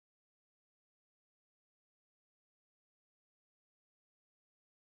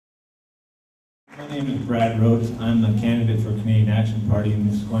My name is Brad Rhodes. I'm a candidate for Canadian Action Party in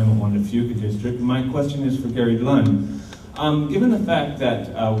the Esquimalt-Fuca district. My question is for Gary Lunn. Given the fact that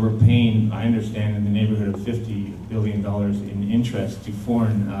we're paying, I understand, in the neighborhood of $50 billion in interest to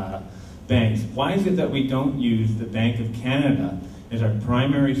foreign banks, why is it that we don't use the Bank of Canada as our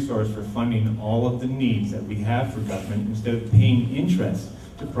primary source for funding all of the needs that we have for government instead of paying interest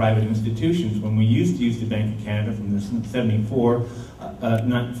to private institutions? When we used to use the Bank of Canada from the 74,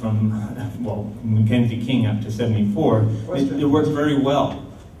 not from, well, Mackenzie King up to 74, it worked very well.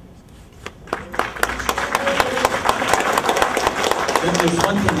 There's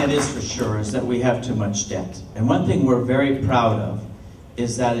one thing that is for sure, is that we have too much debt. And one thing we're very proud of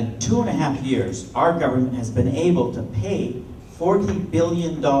is that in 2.5 years, our government has been able to pay $40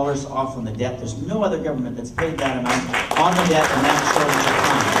 billion off on the debt. There's no other government that's paid that amount on the debt in that short of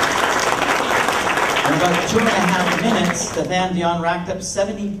time. In about 2.5 minutes, Stefan Dion racked up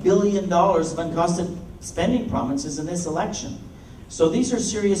 $70 billion of uncosted spending promises in this election. So these are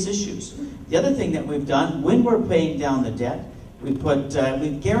serious issues. The other thing that we've done, when we're paying down the debt, we've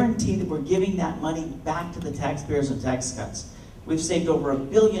guaranteed that we're giving that money back to the taxpayers in tax cuts. We've saved over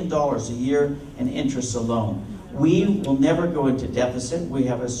 $1 billion a year in interest alone. We will never go into deficit. We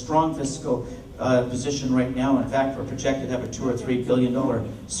have a strong fiscal position right now. In fact, we're projected to have a $2 or $3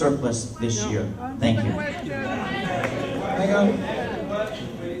 billion surplus this year. Thank you. Hang on.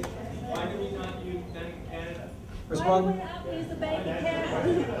 Why do we not use Bank of Canada? Respond. Why do we not use the Bank of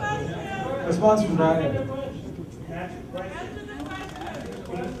Canada? Response from Brian.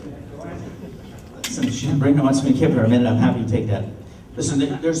 Listen, she didn't bring wants me to give her a minute. I'm happy to take that. Listen,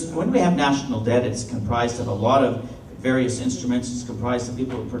 when we have national debt, it's comprised of a lot of various instruments. It's comprised of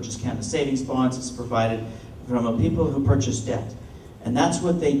people who purchase Canada savings bonds. It's provided from people who purchase debt. And that's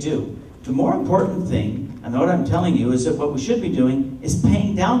what they do. The more important thing, and what I'm telling you, is that what we should be doing is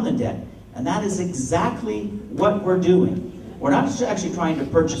paying down the debt. And that is exactly what we're doing. We're not actually trying to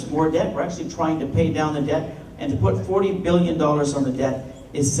purchase more debt. We're actually trying to pay down the debt. And to put $40 billion on the debt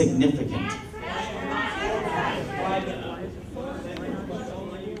is significant.